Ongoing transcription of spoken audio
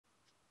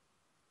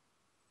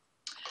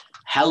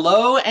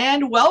Hello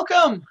and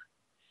welcome.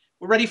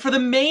 We're ready for the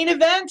main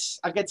event.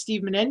 I've got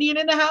Steve Menendian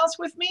in the house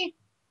with me.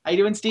 How you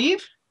doing,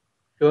 Steve?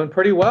 Doing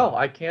pretty well.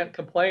 I can't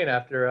complain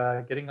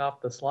after getting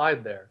off the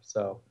slide there.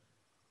 So,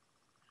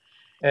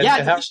 and, Yeah,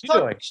 and we how are should you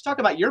talk. doing? We should talk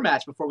about your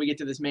match before we get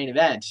to this main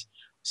event.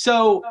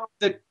 So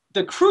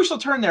the crucial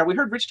turn there. We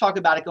heard Rich talk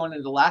about it going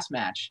into the last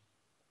match.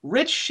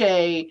 Rich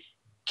Shea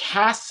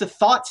casts a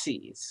thought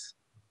seize.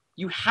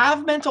 You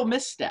have mental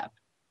misstep,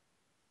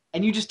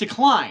 and you just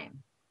decline.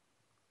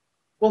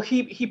 Well,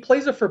 he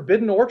plays a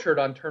Forbidden Orchard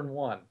on turn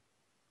one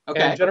and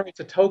Okay. generates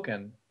a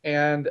token.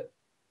 And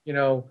you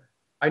know,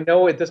 I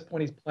know at this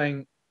point he's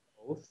playing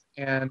both,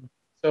 and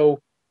so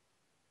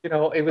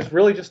it was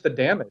really just the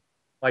damage,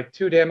 like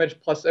 2 damage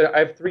plus I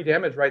have 3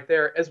 damage right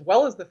there, as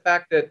well as the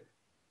fact that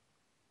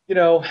you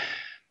know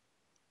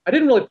I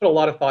didn't really put a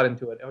lot of thought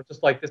into it. I was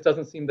just like, this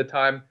doesn't seem the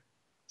time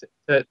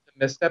to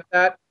misstep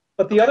that.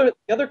 But the Okay.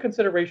 other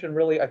consideration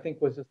really, I think,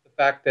 was just the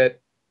fact that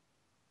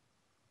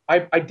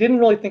I didn't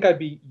really think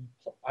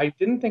I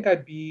didn't think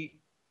I'd be.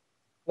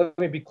 Let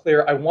me be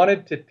clear. I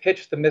wanted to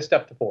pitch the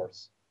misstep to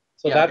force.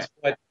 So Yeah.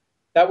 Okay.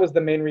 that was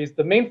the main reason.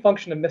 The main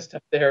function of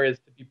misstep there is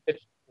to be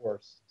pitched to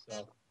force.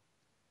 So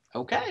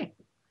Okay.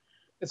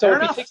 and so Fair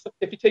enough.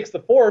 if he takes the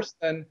force,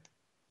 then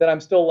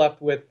I'm still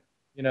left with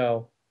you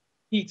know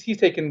he's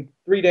taken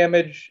 3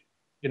 damage,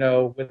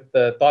 with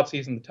the thought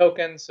seize and the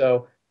token.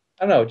 So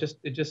I don't know.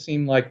 It just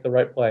seemed like the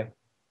right play.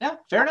 Yeah,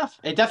 fair enough.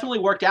 It definitely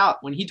worked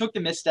out when he took the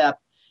misstep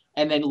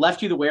and then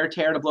left you the wear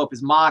tear to blow up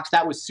his mocks.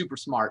 That was super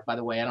smart, by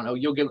the way. I don't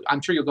know. I'm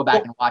sure you'll go back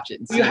Well, and watch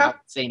it and you see how have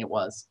insane it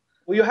was.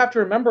 Well, you have to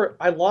remember,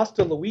 I lost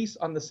to Luis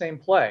on the same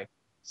play,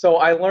 so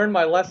I learned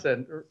my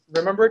lesson.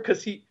 Remember,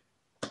 because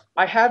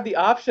I had the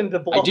option to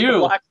I blow up the do.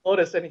 Black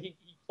Lotus, and he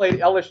played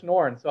Elish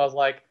Norn, so I was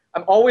like,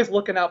 I'm always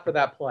looking out for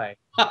that play.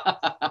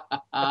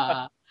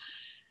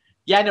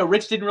 Yeah, no,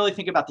 Rich didn't really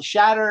think about the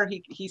shatter,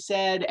 he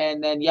said.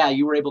 And then, yeah,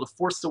 you were able to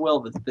force the will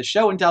of the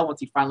show and tell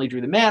once he finally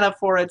drew the mana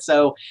for it.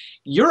 So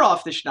you're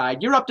off the schneid.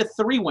 You're up to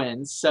 3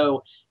 wins.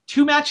 So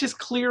 2 matches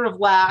clear of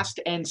last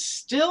and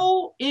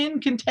still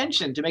in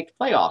contention to make the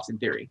playoffs in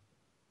theory.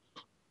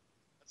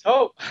 Let's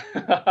hope.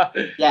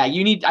 Yeah,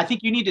 I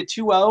think you need to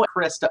 2-0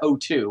 Chris to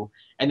 0-2,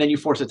 and then you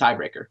force a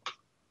tiebreaker.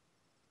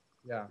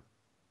 Yeah.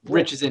 Cool.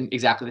 Rich is in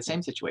exactly the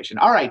same situation.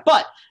 All right,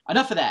 but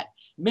enough of that.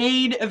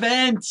 Main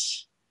event.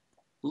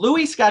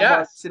 Louis Yes.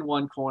 Scott-Vargas in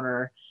one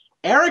corner,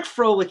 Eric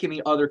Froehlich in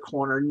the other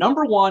corner,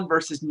 number one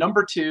versus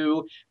number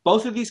two.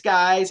 Both of these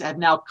guys have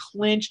now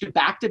clinched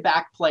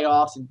back-to-back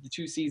playoffs in the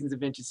 2 seasons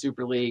of Vintage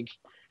Super League.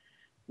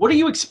 What are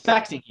you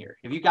expecting here?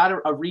 Have you got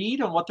a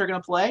read on what they're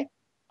going to play?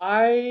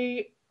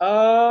 I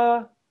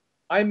uh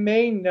I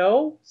may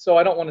know, so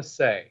I don't want to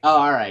say. Oh,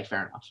 all right,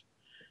 fair enough.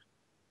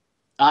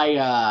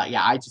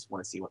 Yeah, I just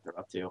want to see what they're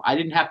up to. I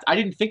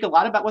didn't think a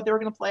lot about what they were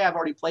going to play. I've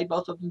already played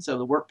both of them, so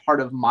they weren't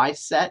part of my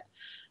set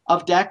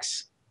of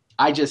decks.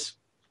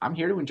 I'm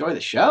here to enjoy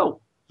the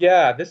show.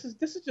 Yeah, this is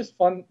just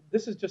fun.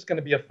 This is just going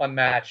to be a fun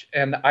match,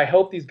 and I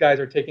hope these guys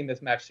are taking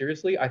this match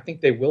seriously. I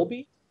think they will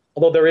be,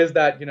 although there is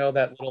that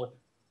little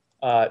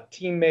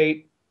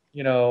teammate.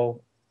 You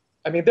know,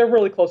 I mean, they're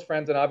really close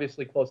friends and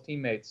obviously close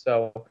teammates.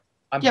 So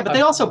Yeah, but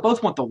they I'm also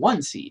both want the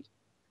 1 seed.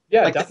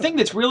 yeah, Like the thing definitely,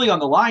 that's really on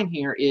the line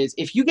here is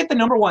if you get the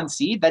number 1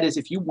 seed, that is,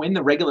 if you win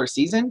the regular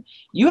season,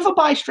 you have a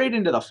bye straight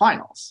into the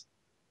finals.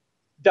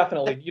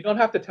 definitely. You don't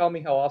have to tell me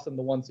how awesome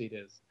the 1 seed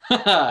is.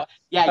 Uh,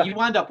 Yeah, you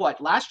wind up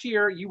what? Last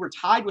year, you were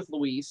tied with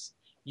Luis.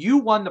 You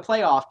won the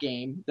playoff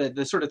game,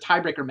 the sort of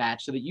tiebreaker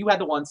match, so that you had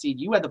the 1 seed,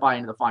 you had the bye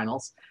into the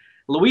finals.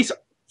 Luis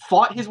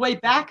fought his way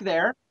back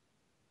there,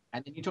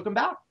 and then you took him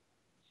back.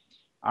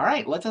 All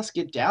right, let us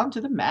get down to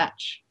the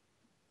match.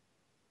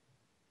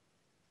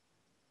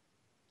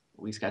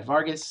 Luis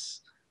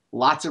Scott-Vargas,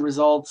 lots of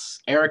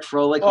results. Eric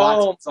Froehlich,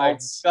 lots of oh my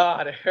results.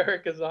 God,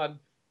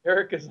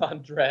 Eric is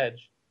on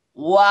dredge.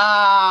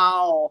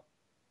 Wow.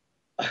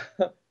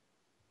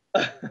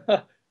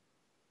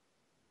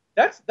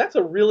 That's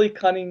a really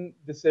cunning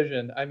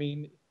decision. I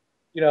mean,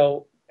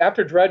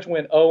 after Dredge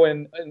went 0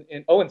 and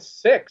 0 and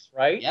 6,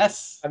 right?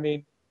 Yes. I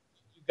mean,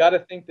 you got to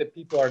think that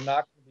people are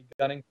not going to be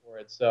gunning for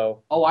it.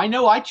 So Oh, I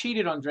know I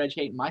cheated on Dredge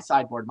Hate in my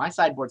sideboard. My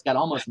sideboard's got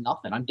almost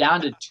nothing. I'm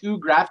down to 2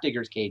 Graph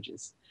Diggers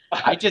cages.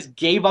 I just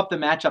gave up the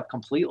matchup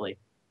completely.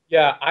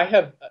 yeah, I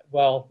have.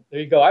 Well, there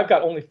you go. I've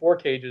got only 4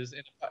 cages,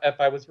 and if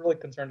I was really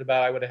concerned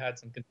about it, I would have had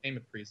some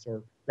containment priests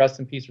or rest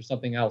in peace or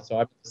something else. So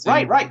I'm the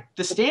Right, same. right.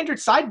 The standard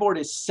sideboard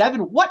is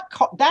 7.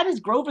 That is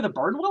Grove of the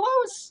Burn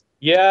Willows?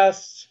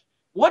 Yes,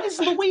 What is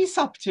Luis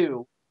up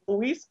to?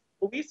 Luis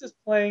is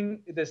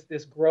playing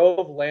this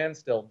Grove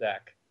Landstill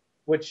deck,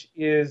 which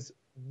is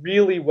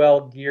really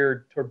well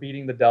geared toward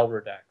beating the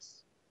Delver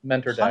decks,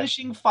 mentor decks.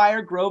 Punishing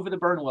Fire Grove of the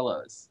Burn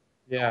Willows.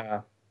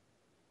 Yeah.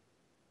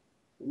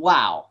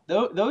 Wow.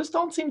 Those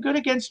don't seem good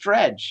against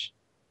Dredge.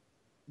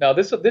 No,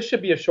 this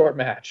should be a short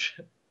match,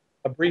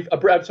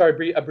 I'm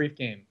sorry, a brief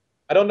game.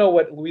 I don't know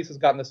what Luis has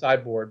got in the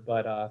sideboard,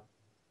 but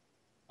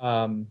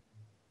um,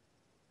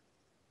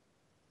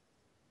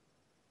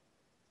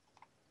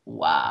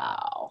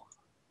 Wow.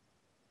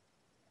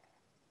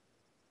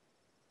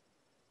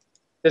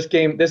 This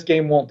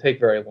game won't take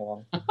very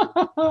long.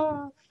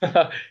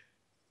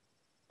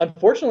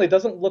 Unfortunately, it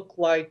doesn't look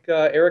like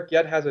Eric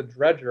yet has a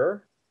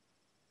dredger.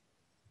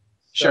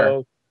 Sure.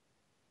 So,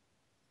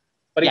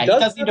 but he Yeah, he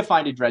does does need have, to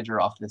find a dredger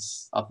off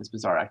this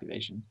bizarre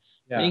activation.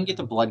 Then he yeah, can get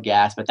the blood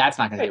gas, but that's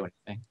not going to right. do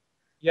anything.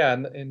 Yeah,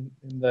 in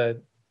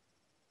the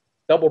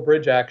double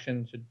bridge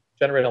action should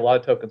generate a lot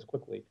of tokens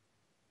quickly.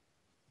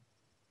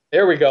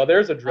 There we go.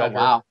 There's a Oh dredger.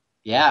 wow.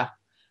 Yeah.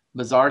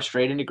 Bizarre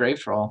straight into Grave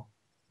Troll.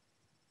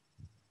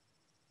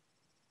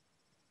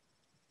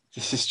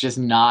 This is just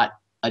not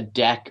a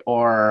deck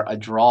or a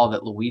draw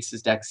that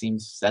Luis's deck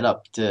seems set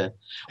up to.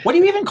 What do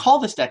you even call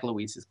this deck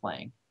Luis is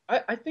playing?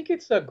 I think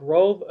it's a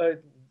Grove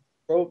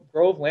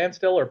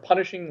Landstill or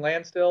Punishing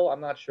Landstill.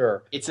 I'm not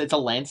sure. It's a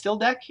landstill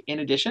deck in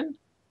addition.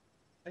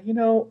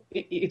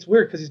 It's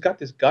weird because he's got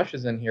these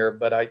gushes in here,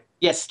 but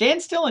Yes,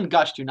 Standstill and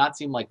Gush do not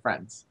seem like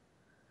friends.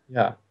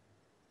 yeah.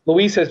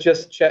 Luis has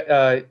just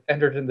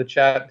entered in the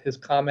chat his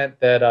comment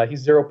that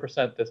he's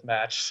 0% this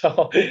match,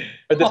 so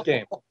or this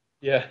game.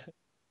 Yeah.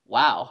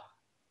 Wow.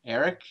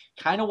 Eric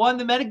kind of won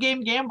the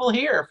metagame gamble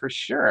here for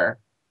sure.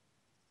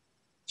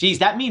 Geez,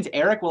 that means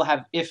Eric will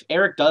have, if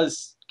Eric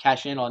does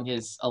cash in on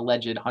his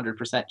alleged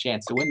 100%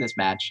 chance to win this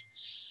match,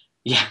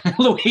 yeah,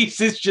 Luis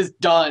is just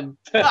done.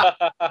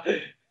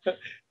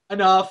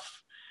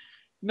 Enough.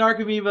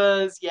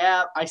 Narcomoebas,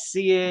 yeah, I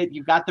see it.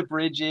 You've got the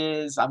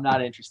bridges. I'm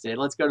not interested.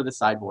 Let's go to the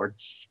sideboard.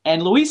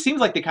 And Luis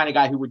seems like the kind of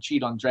guy who would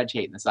cheat on Dredge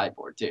Hate in the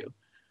sideboard, too.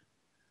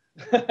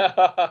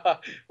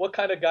 What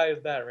kind of guy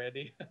is that,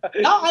 Randy?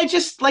 No, I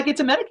just, like, it's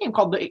a metagame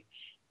called the.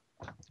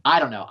 I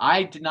don't know.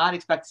 I did not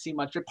expect to see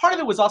much. But part of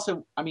it was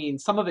also, I mean,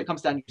 some of it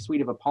comes down to your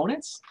suite of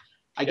opponents.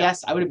 I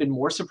guess I would have been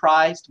more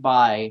surprised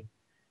by,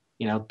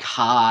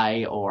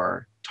 Kai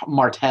or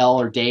Martel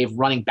or Dave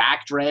running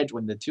back Dredge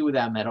when the two of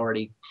them had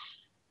already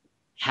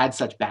had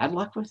such bad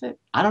luck with it.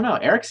 I don't know.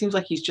 Eric seems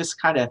like he's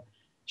just kind of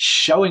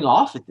showing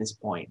off at this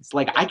point. It's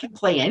like, I can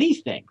play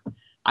anything.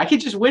 I could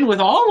just win with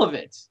all of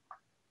it.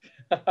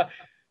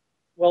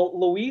 Well,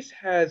 Luis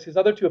has his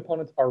other two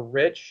opponents are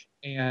Rich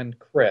and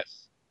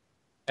Chris.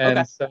 Okay.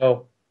 And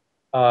so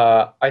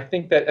I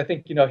think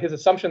his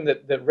assumption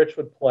that Rich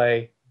would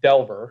play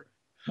Delver,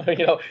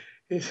 you know,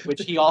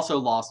 Which he also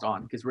lost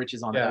on because Rich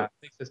is on yeah,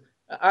 Oath.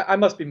 I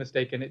must be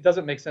mistaken. It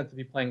doesn't make sense to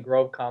be playing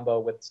Grove combo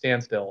with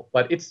Standstill,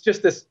 but it's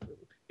just this.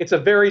 It's a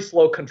very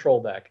slow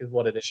control deck, is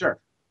what it is. Sure.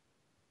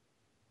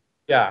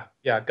 Yeah,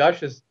 yeah.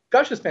 Gush is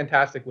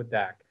fantastic with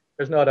Dak.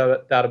 There's no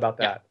doubt about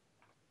Yeah, that.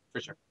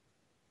 for sure.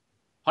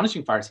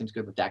 Punishing Fire seems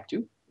good with Dak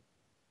too.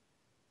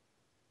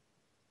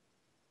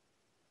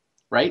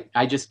 Right?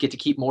 I just get to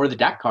keep more of the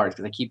Dak cards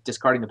because I keep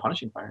discarding the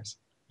Punishing Fires.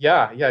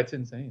 Yeah, yeah. It's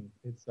insane.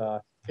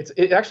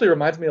 It actually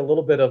reminds me a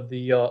little bit of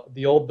the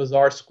old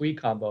bizarre squee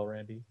combo,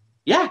 Randy.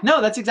 Yeah,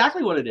 no, that's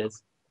exactly what it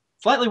is.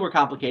 Slightly more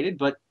complicated,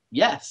 but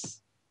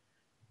yes.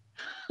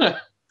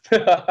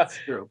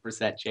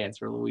 0% chance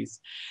for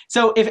Luis.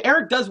 So if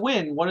Eric does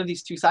win one of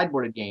these two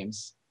sideboarded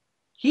games,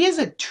 he has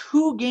a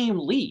 2-game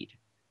lead.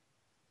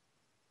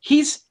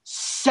 He's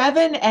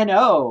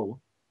 7-0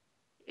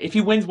 if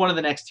he wins one of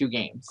the next 2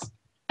 games.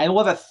 And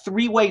we'll have a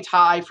 3-way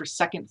tie for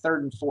second,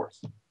 third, and fourth.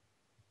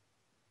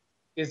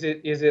 Is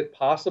it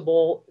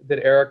possible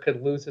that Eric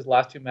could lose his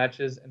last 2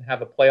 matches and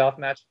have a playoff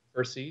match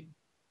for seed?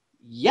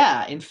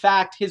 Yeah, in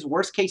fact, his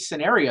worst case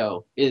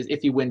scenario is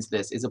if he wins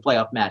this is a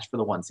playoff match for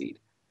the 1 seed.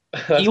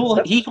 He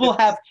will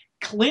have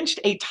clinched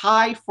a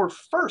tie for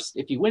first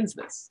if he wins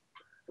this.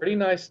 Pretty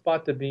nice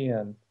spot to be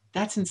in.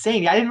 That's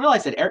insane. I didn't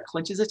realize that Eric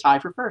clinches a tie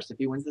for first if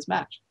he wins this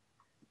match.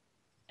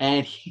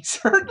 And he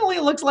certainly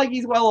looks like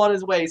he's well on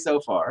his way so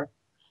far.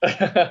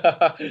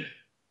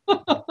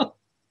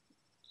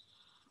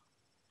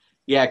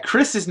 Yeah,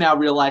 Chris is now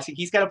realizing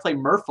he's got to play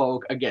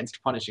Merfolk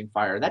against Punishing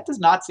Fire. That does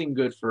not seem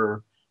good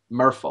for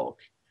Merfolk.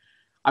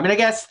 I mean, I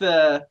guess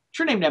the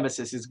True Name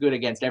Nemesis is good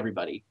against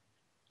everybody.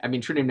 I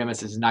mean, True Name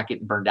Nemesis is not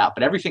getting burned out,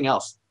 but everything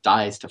else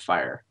dies to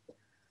fire.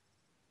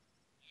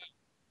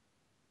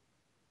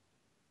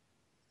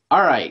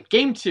 All right,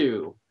 game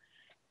 2.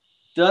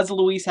 Does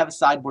Luis have a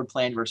sideboard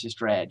plan versus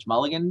Dredge?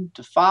 Mulligan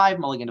to 5,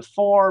 Mulligan to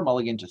 4,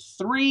 Mulligan to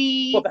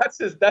 3, Well,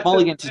 that's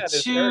Mulligan his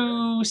to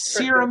plan, 2,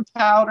 Serum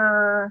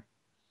Powder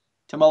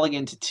to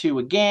Mulligan to 2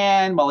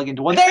 again, Mulligan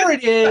to 1. There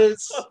it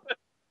is.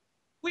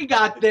 We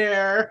got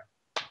there.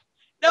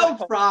 No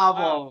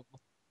problem. Wow.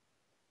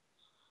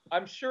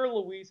 I'm sure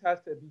Luis has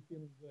to be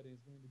feeling good. He's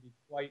going to be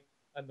quite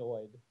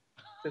annoyed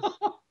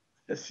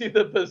to see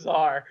the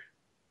bizarre.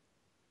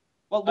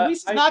 Well,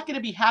 Luis is not going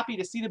to be happy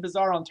to see the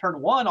bizarre on turn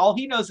 1. All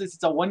he knows is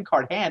it's a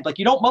 1-card hand. Like,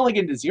 you don't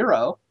mulligan to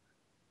 0.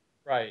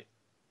 Right.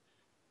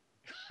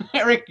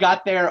 Eric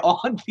got there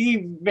on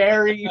the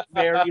very,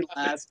 very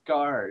last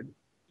card.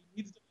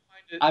 He needs to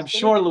find it. I'm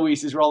sure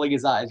Luis is rolling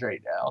his eyes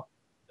right now.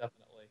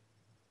 Definitely.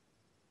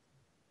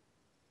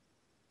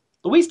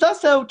 Luis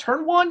does, though.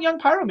 Turn 1, Young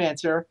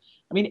Pyromancer.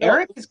 I mean,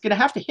 Eric is going to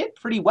have to hit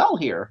pretty well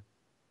here.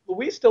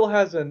 Luis still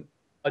has a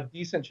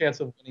decent chance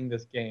of winning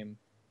this game.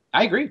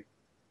 I agree.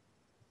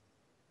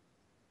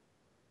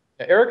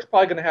 Yeah, Eric's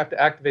probably going to have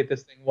to activate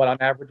this thing, on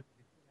average,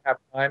 2.5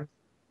 times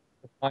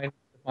to find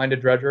find a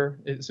dredger,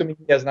 assuming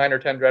he has 9 or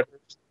 10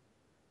 dredgers.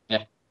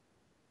 Yeah.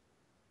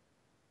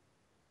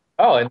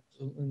 Oh, and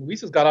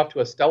Luis has got off to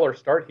a stellar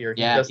start here.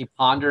 He Yeah, just he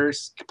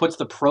ponders, puts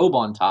the probe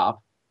on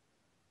top.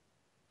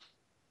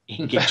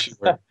 Ingot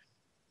short.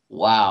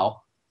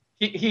 Wow.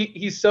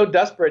 he's so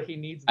desperate he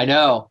needs I the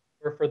know.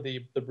 for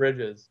the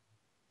bridges.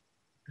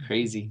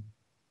 Crazy.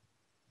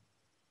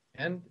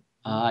 And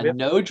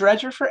No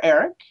dredger for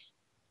Eric.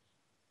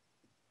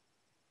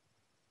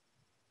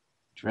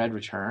 Dread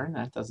return.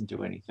 That doesn't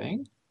do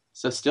anything.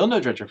 So still no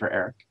dredger for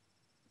Eric.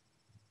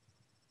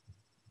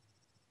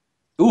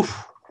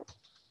 Oof.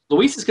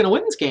 Luis is going to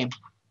win this game.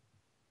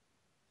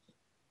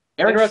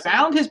 Eric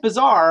found his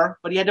Bazaar,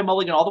 but he had to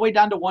mulligan all the way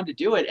down to 1 to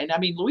do it. And I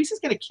mean, Luis is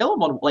going to kill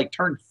him on like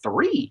turn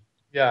 3.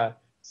 Yeah.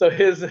 So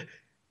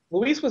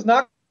Luis was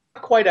not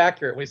quite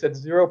accurate when he said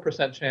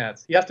 0%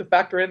 chance. He has to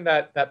factor in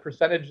that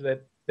percentage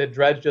that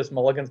Dredge just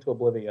mulligans to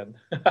oblivion.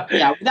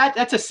 Yeah,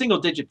 that's a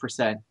single-digit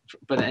percent.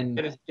 But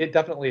it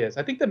definitely is.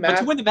 I think but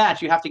to win the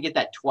match, you have to get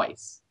that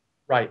twice.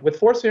 Right. With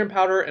 4 Serum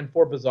Powder and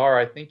 4 Bazaar,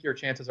 I think your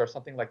chances are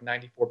something like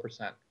 94%.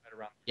 Right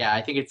around. Yeah,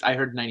 I think I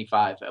heard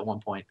 95 at one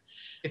point.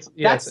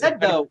 That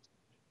said, though,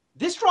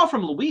 this draw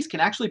from Luis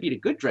can actually beat a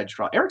good dredge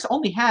draw. Eric's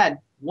only had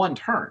 1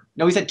 turn.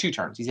 No, he's had 2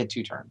 turns. He's had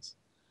 2 turns.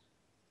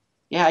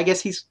 Yeah, I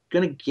guess he's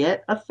going to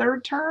get a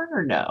 3rd turn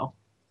or no?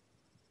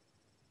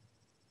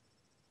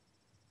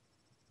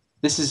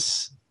 This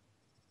is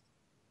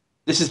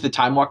the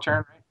time walk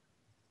turn, right?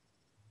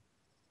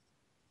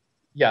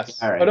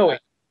 Yes. All right. Oh, no, wait.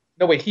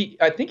 No, wait.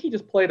 I think he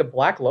just played a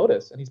Black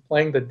Lotus, and he's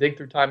playing the dig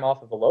through time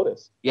off of the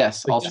Lotus.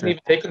 Yes, so he hasn't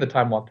even taken the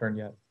time walk turn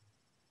yet.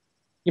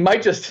 He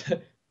might just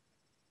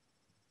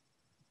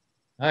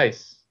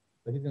nice.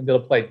 So he's gonna be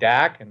able to play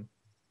Dak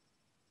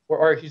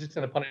or he's just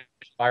gonna punish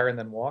fire and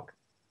then walk.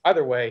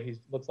 Either way, he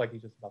looks like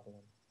he's just about to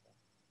win.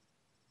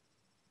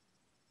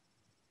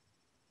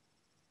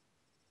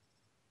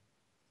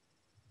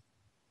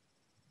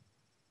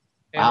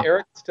 And wow.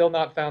 Eric's still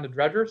not found a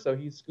dredger, so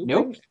he's scooping.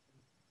 Nope.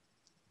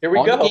 Here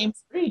we go. Game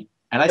 3.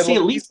 And I see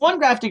at least 1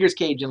 Grafdigger's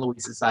Cage in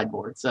Luis's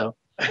sideboard, so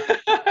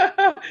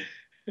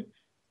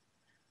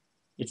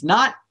it's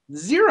not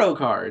 0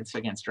 cards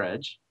against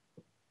Dredge.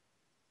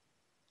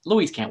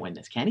 Luis can't win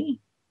this, can he?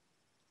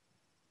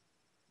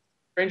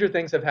 Stranger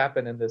things have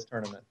happened in this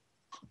tournament.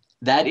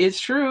 That is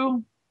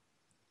true.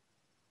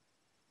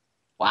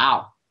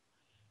 Wow.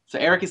 So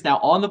Eric is now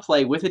on the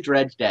play with a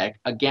Dredge deck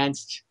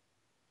against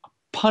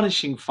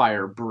Punishing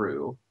Fire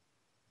Brew.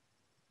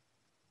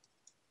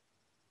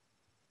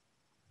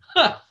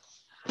 Huh.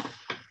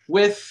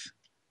 With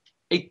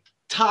a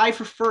tie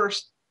for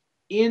first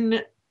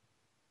in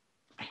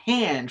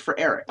hand for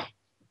Eric.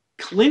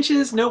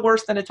 Clinches no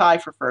worse than a tie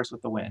for first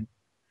with the win.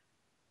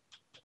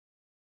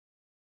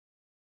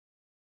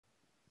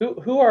 Do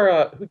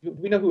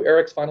we know who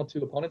Eric's final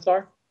 2 opponents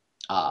are?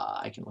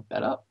 I can look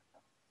that up.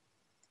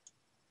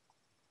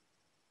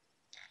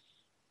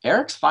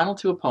 Eric's final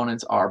 2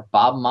 opponents are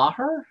Bob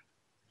Maher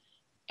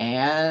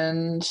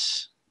and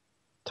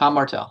Tom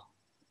Martell.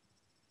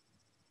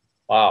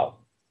 Wow.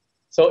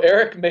 So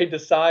Eric may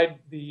decide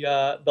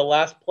the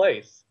last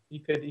place. He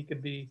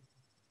could be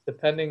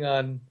depending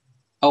on.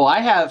 Oh, I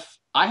have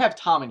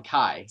Tom and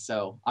Kai,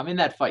 so I'm in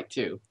that fight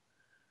too.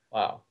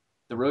 Wow.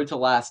 The road to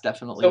last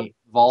definitely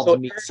involves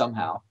me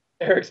somehow.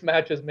 Eric's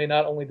matches may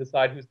not only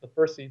decide who's the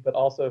first seed, but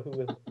also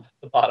who is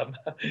the bottom.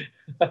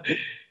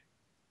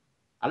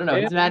 I don't know.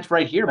 His match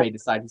right here may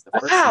decide who's the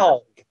first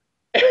seed.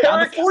 Down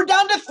to 4,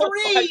 down to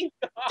 3,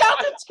 down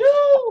to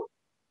 2.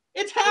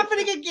 It's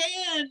happening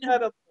again.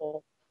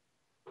 Incredible.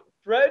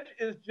 Dredge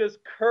is just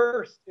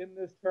cursed in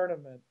this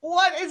tournament.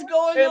 What is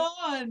going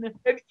on?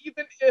 And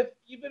even if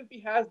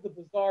he has the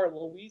Bazaar,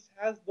 Luis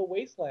has the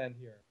Wasteland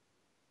here.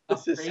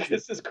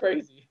 This is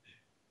crazy.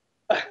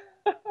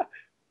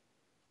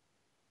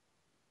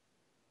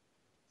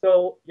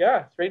 So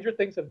yeah, stranger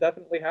things have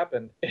definitely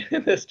happened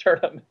in this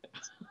tournament.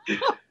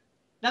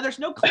 Now there's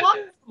no clock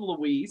from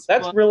Luis.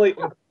 That's really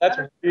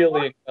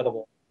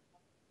incredible.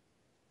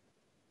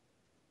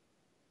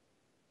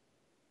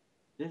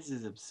 This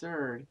is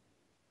absurd.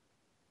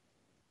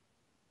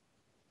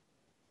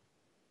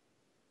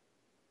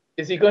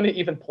 Is he going to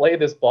even play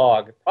this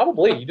bog?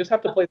 Probably. You just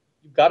have to play.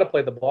 You've got to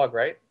play the bog,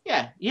 right?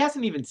 Yeah, he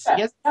hasn't even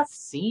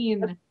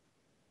seen.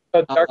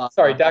 Oh,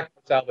 Dak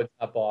salvage,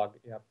 not bog.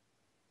 Yeah.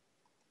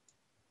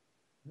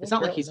 It's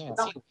not like he's even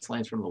seen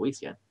Wastelands from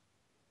Luis yet.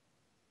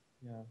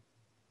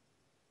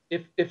 Yeah.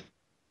 If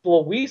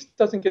Luis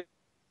doesn't get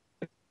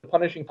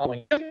punishing following,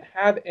 he doesn't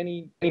have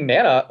any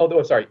mana.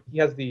 Oh, sorry. He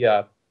has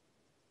the.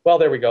 Well,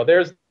 there we go.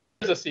 There's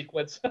a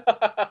sequence.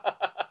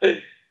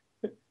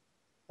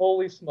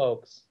 Holy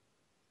smokes.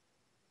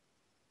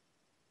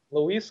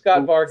 Luis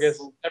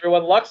Scott-Vargas.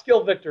 Everyone, luck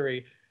skill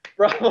victory.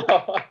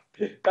 Bravo.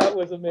 That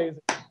was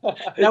amazing.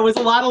 That was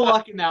a lot of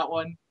luck in that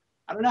one.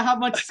 I don't know how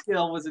much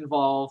skill was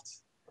involved,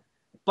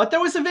 but there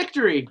was a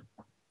victory.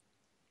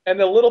 And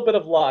a little bit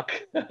of luck.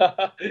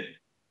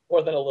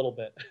 More than a little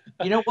bit.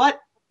 You know what?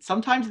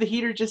 Sometimes the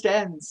heater just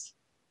ends.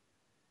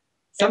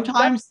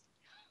 Sometimes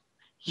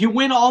you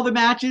win all the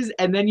matches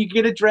and then you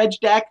get a Dredge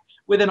deck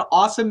with an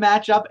awesome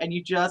matchup, and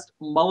you just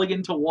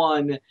mulligan to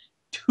one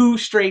 2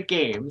 straight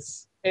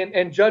games.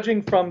 And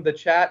judging from the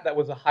chat, that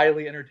was a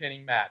highly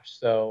entertaining match.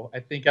 So I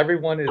think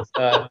everyone is.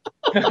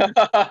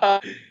 I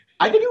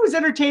think it was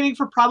entertaining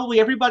for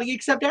probably everybody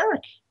except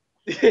Eric.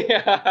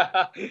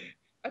 Yeah,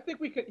 I think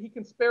he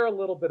can spare a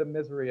little bit of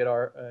misery at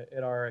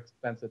our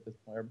expense at this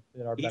point.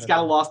 At our He's benefit. got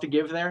a loss to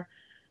give there.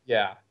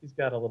 Yeah, he's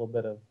got a little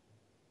bit of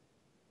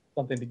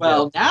something to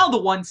Well, give. now the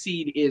 1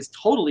 seed is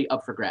totally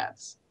up for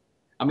grabs.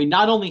 I mean,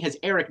 not only has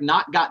Eric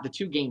not got the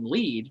 2-game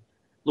lead,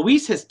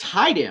 Luis has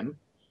tied him,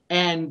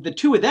 and the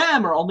two of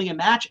them are only a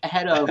match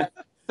ahead of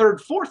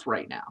third, fourth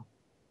right now.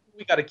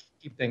 We got to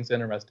keep things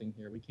interesting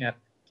here. We can't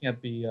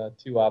be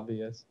too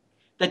obvious.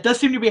 That does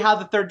seem to be how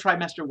the third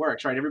trimester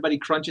works, right? Everybody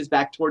crunches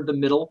back toward the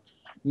middle,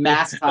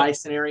 mass tie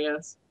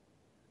scenarios.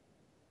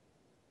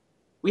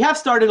 We have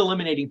started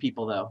eliminating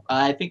people, though.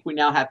 I think we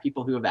now have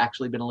people who have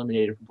actually been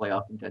eliminated from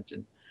playoff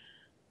contention.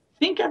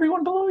 Think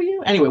everyone below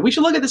you? Anyway, we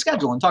should look at the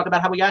schedule and talk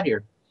about how we got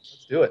here.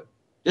 Let's do it.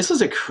 This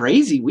was a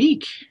crazy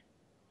week.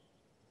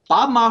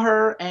 Bob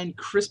Maher and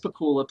Chris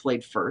Pakula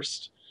played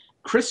first.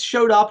 Chris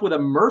showed up with a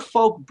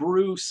Merfolk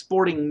Brew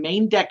sporting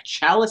main deck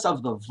Chalice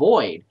of the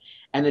Void.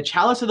 And the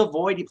Chalice of the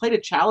Void, he played a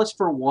Chalice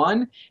for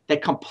 1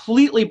 that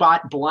completely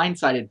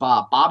blindsided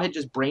Bob. Bob had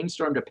just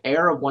brainstormed a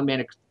pair of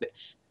 1-mana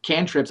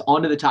cantrips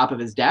onto the top of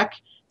his deck.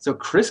 So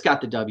Chris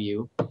got the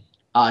W.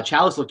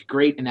 Chalice looked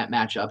great in that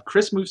matchup.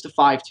 Chris moves to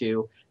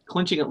 5-2,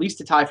 clinching at least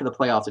a tie for the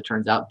playoffs, it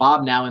turns out.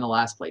 Bob now in the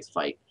last place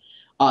fight.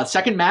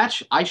 Second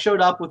match, I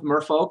showed up with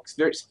Merfolk.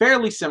 It's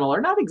fairly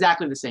similar. Not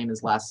exactly the same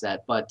as last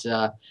set, but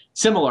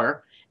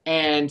similar.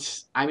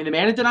 And, I mean, the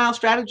mana denial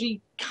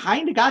strategy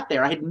kind of got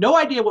there. I had no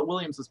idea what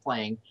Williams was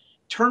playing.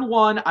 Turn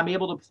 1, I'm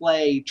able to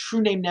play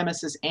True Name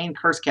Nemesis and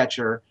Curse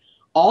Catcher.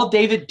 All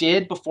David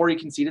did before he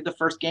conceded the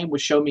first game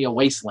was show me a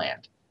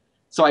Wasteland.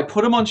 So I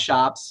put him on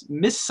Shops,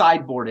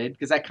 mis-sideboarded,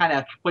 because I kind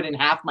of put in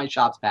half my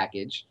Shops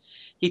package.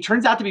 He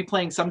turns out to be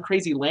playing some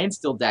crazy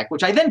Landstill deck,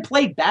 which I then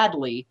played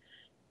badly.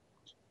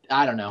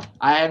 I don't know.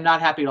 I am not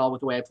happy at all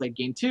with the way I played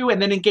game 2.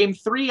 And then in game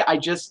 3, I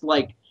just,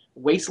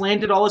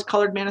 wastelanded all his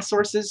colored mana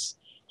sources.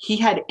 He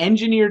had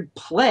Engineered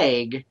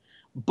Plague,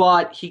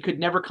 but he could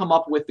never come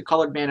up with the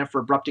colored mana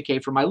for Abrupt Decay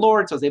for my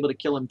Lord, so I was able to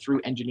kill him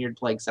through Engineered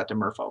Plague set to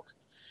Merfolk.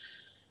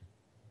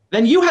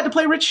 Then you had to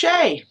play Rich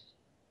Shea.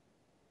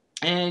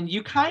 And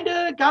you kind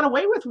of got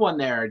away with one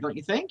there, don't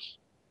you think?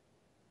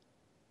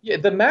 Yeah,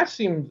 the match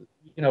seemed,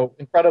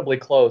 incredibly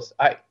close.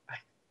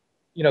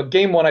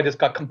 Game 1, I just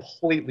got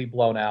completely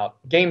blown out.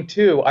 Game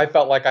 2, I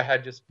felt like I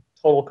had just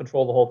total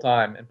control the whole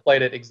time and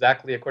played it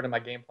exactly according to my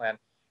game plan. And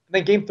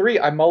then game 3,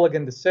 I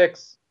mulliganed to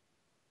 6,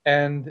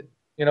 and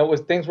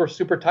things were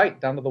super tight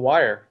down to the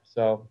wire.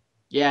 So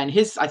yeah, and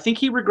I think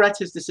he regrets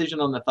his decision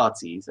on the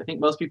Thoughtseize. I think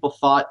most people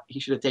thought he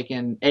should have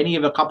taken any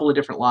of a couple of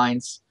different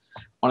lines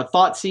on a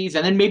Thoughtseize,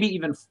 and then maybe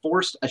even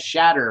forced a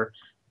Shatter.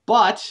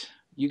 But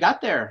you got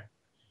there.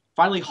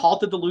 Finally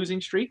halted the losing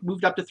streak,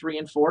 moved up to 3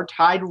 and 4,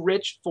 tied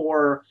Rich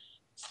for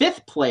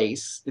 5th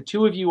place. The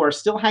two of you are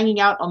still hanging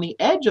out on the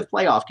edge of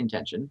playoff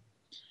contention.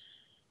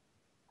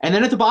 And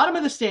then at the bottom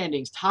of the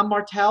standings, Tom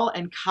Martell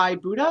and Kai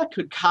Buddha.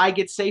 Could Kai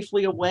get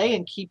safely away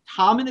and keep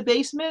Tom in the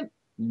basement?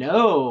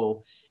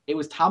 No. It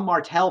was Tom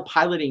Martell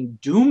piloting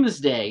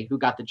Doomsday who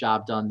got the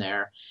job done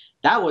there.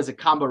 That was a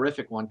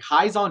comborific one.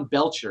 Kai's on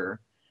Belcher.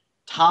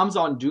 Tom's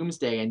on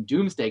Doomsday, and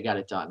Doomsday got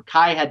it done.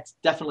 Kai had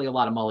definitely a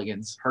lot of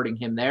mulligans hurting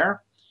him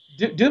there.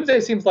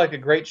 Doomsday seems like a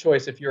great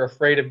choice if you're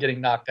afraid of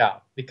getting knocked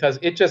out, because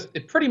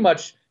it pretty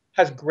much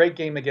has great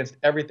game against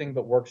everything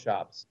but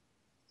workshops.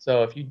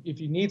 So if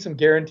you need some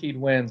guaranteed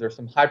wins or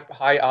some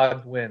high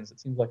odds wins, it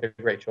seems like a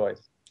great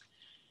choice.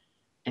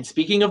 And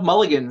speaking of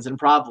mulligans and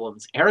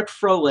problems, Eric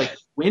Froehlich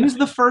wins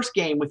the first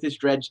game with his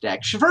Dredge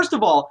deck. First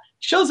of all,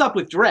 shows up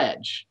with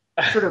Dredge,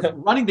 sort of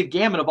running the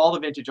gamut of all the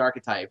vintage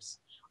archetypes.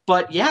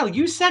 But yeah,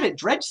 you said it.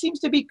 Dredge seems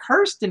to be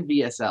cursed in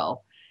VSL.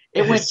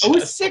 It went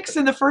 0-6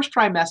 in the first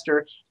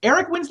trimester.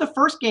 Eric wins the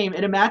first game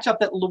in a matchup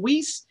that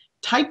Luis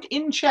typed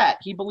in chat.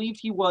 He believed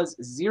he was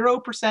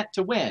 0%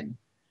 to win.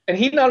 And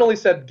he not only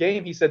said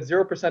game, he said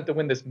 0% to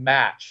win this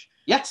match.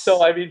 Yes.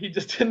 So, I mean, he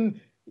just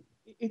didn't.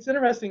 It's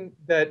interesting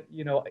that,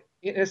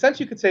 in a sense,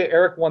 you could say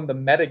Eric won the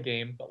meta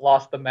game but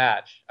lost the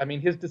match. I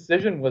mean, his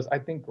decision was, I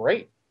think,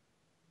 great.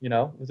 It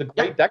was a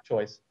great deck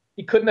choice.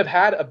 He couldn't have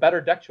had a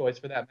better deck choice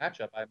for that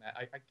matchup. I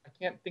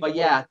can't think. But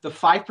yeah, the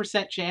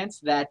 5% chance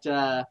that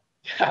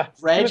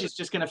Dredge is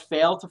just going to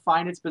fail to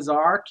find its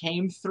Bazaar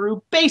came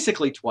through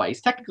basically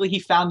twice. Technically, he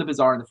found the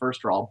Bazaar in the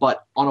first draw,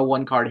 but on a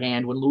 1-card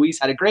hand when Luis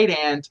had a great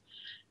hand.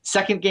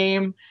 Second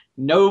game,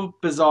 no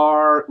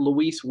Bazaar.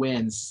 Luis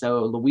wins.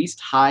 So Luis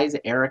ties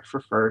Eric for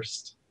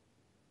first.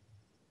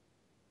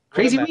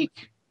 Crazy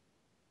week.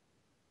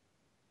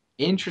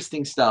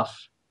 Interesting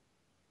stuff.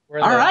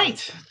 All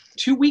right.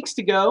 2 weeks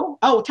to go.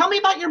 Oh, tell me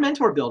about your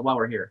mentor build while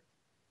we're here.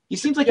 It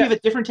seems like you have a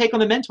different take on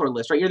the mentor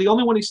list, right? You're the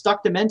only one who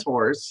stuck to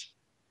mentors.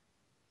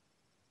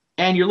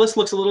 And your list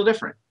looks a little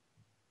different.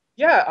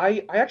 Yeah,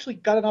 I actually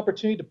got an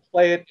opportunity to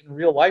play it in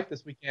real life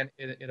this weekend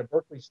in a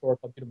Berkeley store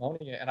called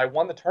Eudaimonia, and I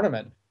won the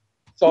tournament.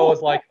 So I Cool.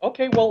 was like,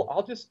 okay, well,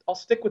 I'll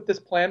stick with this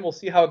plan. We'll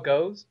see how it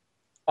goes.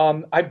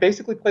 I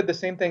basically played the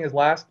same thing as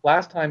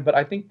last time, but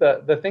I think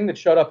the thing that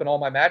showed up in all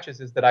my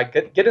matches is that I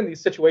get in these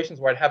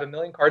situations where I'd have a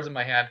million cards in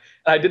my hand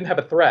and I didn't have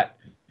a threat.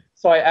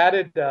 So I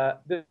added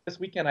this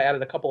weekend. I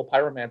added a couple of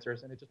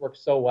pyromancers, and it just worked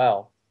so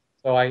well.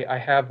 So I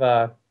have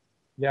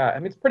yeah. I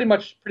mean, it's pretty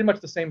much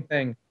the same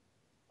thing.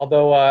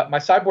 Although my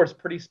sideboard's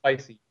pretty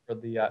spicy for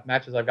the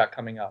matches I've got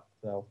coming up.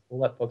 So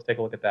we'll let folks take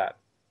a look at that.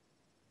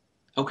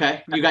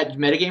 Okay. You got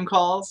metagame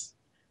calls?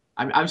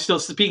 I'm still,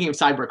 speaking of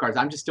sideboard cards,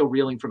 I'm just still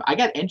reeling from, I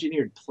got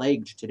engineered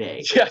plagued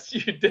today. Yes,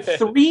 you did.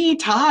 3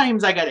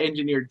 times I got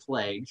engineered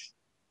plagued.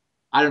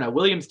 I don't know.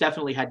 Williams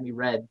definitely had me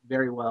read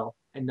very well.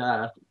 And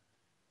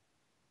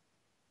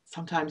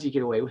sometimes you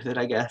get away with it,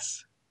 I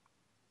guess.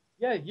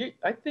 Yeah,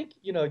 I think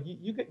you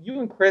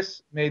and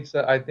Chris made.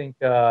 I think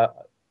no,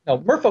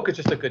 Merfolk is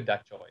just a good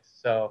deck choice.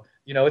 So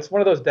it's one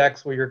of those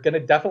decks where you're going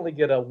to definitely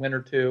get a win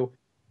or two.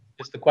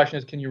 Just the question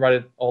is, can you run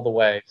it all the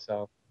way?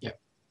 So Yeah.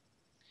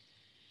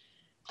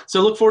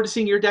 So look forward to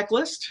seeing your deck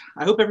list.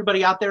 I hope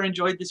everybody out there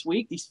enjoyed this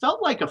week. These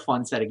felt like a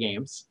fun set of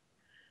games.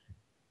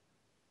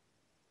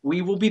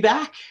 We will be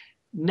back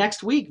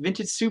next week.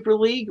 Vintage Super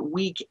League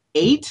Week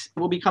 8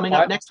 will be coming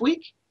up next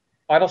week.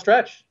 final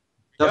stretch.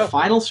 The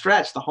final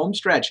stretch, the home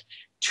stretch.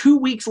 2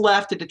 weeks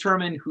left to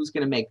determine who's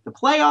going to make the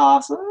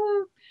playoffs.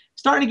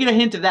 Starting to get a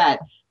hint of that.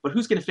 But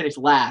who's going to finish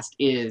last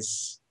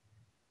is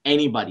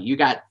anybody. You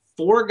got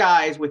 4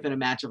 guys within a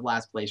match of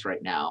last place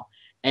right now.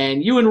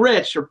 And you and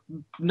Rich are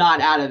not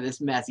out of this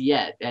mess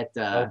yet at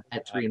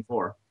 3 and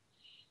 4.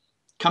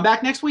 Come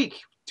back next week,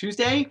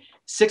 Tuesday,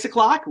 6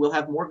 o'clock. We'll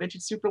have more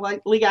Vintage Super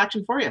League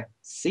action for you.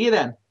 See you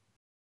then.